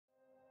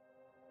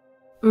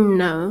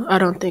No, I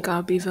don't think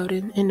I'll be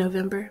voting in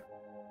November.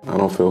 I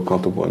don't feel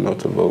comfortable enough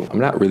to vote. I'm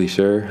not really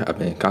sure. I've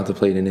been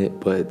contemplating it,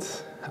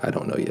 but I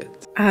don't know yet.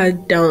 I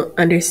don't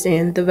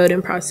understand the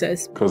voting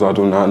process. Because I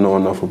do not know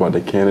enough about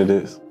the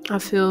candidates. I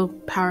feel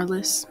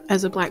powerless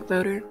as a Black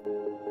voter.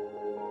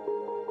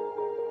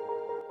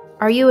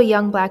 Are you a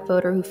young Black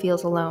voter who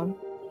feels alone?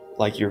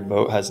 Like your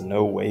vote has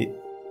no weight?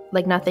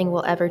 Like nothing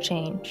will ever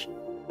change?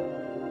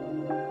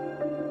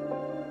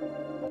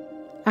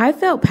 I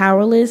felt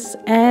powerless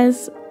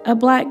as a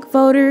Black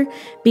voter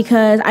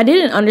because I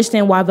didn't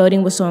understand why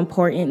voting was so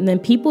important. And then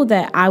people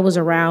that I was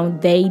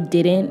around, they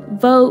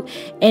didn't vote,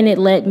 and it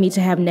led me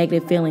to have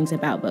negative feelings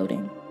about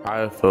voting. I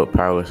have felt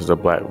powerless as a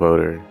Black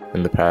voter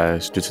in the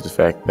past due to the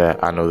fact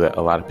that I know that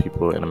a lot of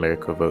people in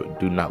America vote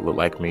do not look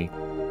like me.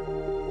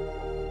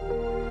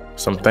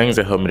 Some things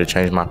that helped me to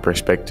change my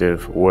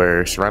perspective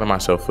were surrounding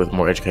myself with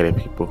more educated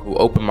people who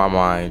opened my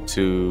mind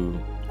to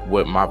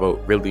what my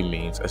vote really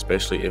means,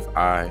 especially if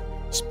I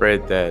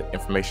spread that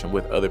information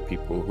with other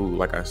people who,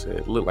 like I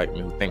said, look like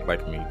me, who think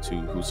like me,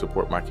 who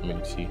support my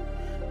community.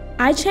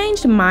 I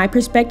changed my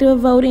perspective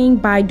of voting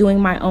by doing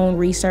my own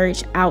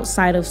research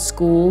outside of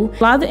school.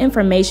 A lot of the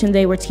information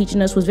they were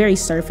teaching us was very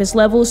surface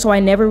level, so I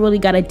never really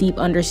got a deep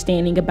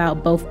understanding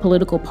about both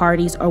political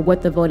parties or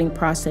what the voting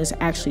process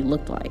actually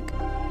looked like.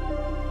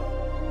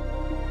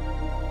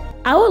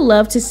 I would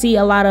love to see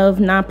a lot of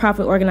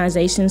nonprofit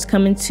organizations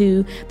come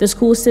into the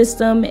school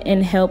system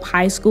and help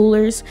high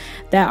schoolers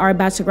that are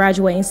about to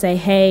graduate and say,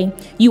 hey,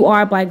 you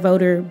are a Black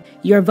voter,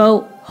 your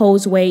vote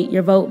holds weight,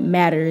 your vote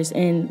matters,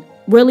 and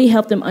really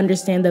help them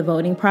understand the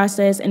voting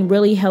process and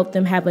really help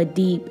them have a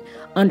deep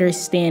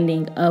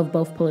understanding of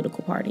both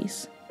political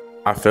parties.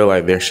 I feel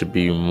like there should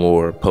be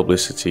more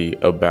publicity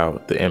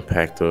about the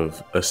impact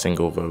of a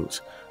single vote,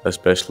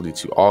 especially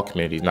to all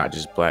communities, not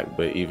just Black,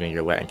 but even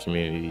your Latin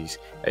communities,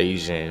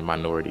 Asian,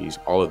 minorities,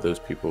 all of those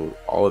people,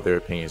 all of their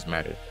opinions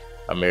matter.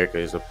 America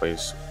is a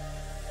place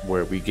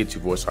where we get to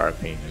voice our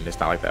opinion, and it's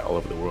not like that all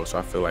over the world. So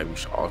I feel like we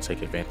should all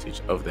take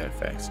advantage of that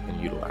fact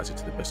and utilize it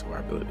to the best of our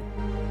ability.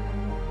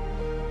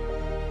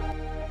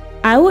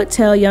 I would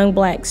tell young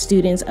Black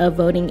students of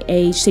voting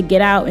age to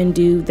get out and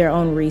do their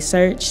own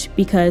research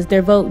because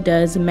their vote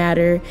does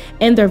matter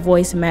and their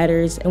voice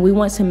matters, and we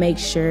want to make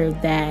sure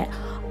that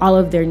all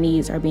of their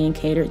needs are being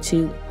catered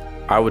to.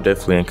 I would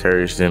definitely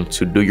encourage them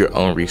to do your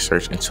own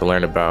research and to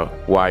learn about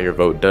why your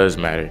vote does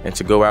matter and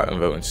to go out and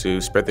vote and to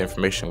spread the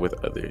information with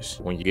others.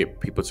 When you get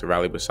people to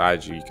rally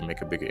beside you, you can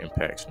make a bigger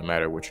impact no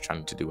matter what you're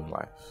trying to do in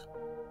life.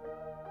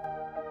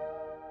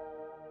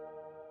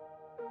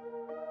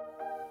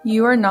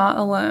 You are not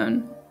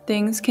alone.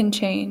 Things can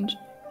change,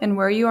 and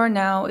where you are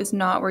now is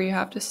not where you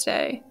have to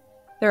stay.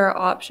 There are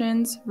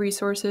options,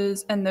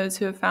 resources, and those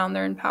who have found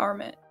their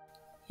empowerment.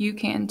 You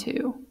can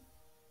too.